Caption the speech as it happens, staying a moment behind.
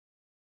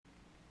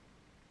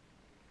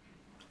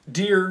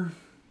Dear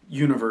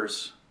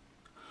universe,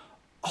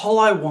 all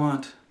I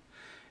want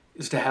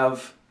is to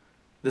have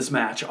this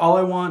match. All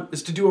I want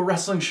is to do a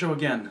wrestling show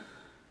again.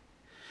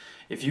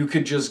 If you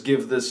could just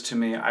give this to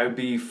me, I would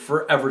be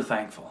forever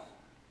thankful.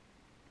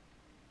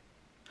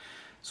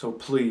 So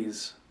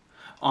please,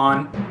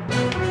 yeah,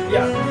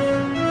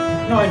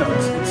 no, I know,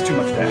 it's too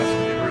much to ask.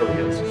 It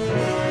really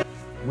is.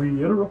 We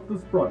interrupt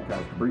this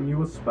broadcast to bring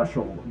you a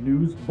special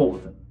news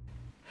bulletin.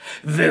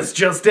 This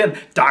just in,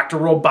 Dr.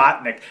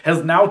 Robotnik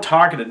has now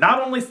targeted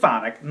not only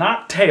Sonic,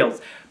 not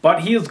Tails,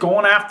 but he is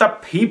going after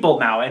people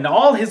now, and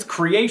all his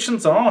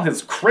creations and all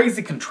his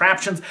crazy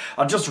contraptions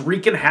are just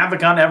wreaking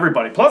havoc on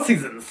everybody. Plus,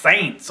 he's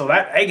insane, so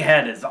that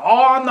egghead is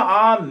on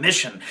a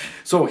mission.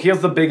 So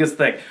here's the biggest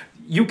thing.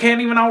 You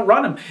can't even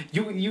outrun him.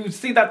 You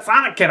see that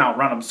Sonic can't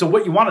outrun him. So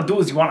what you want to do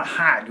is you want to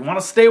hide. You want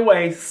to stay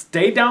away,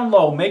 stay down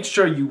low, make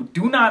sure you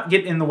do not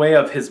get in the way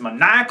of his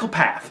maniacal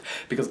path.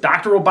 Because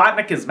Dr.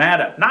 Robotnik is mad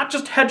at not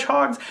just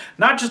hedgehogs,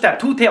 not just at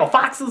two-tailed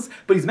foxes,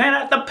 but he's mad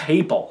at the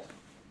people.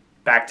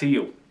 Back to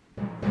you.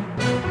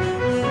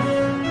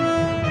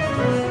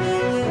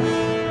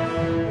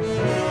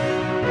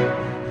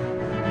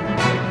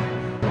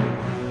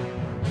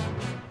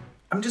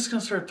 I'm just going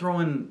to start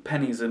throwing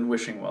pennies in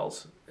wishing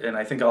wells, and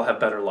I think I'll have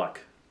better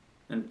luck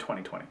in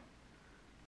 2020.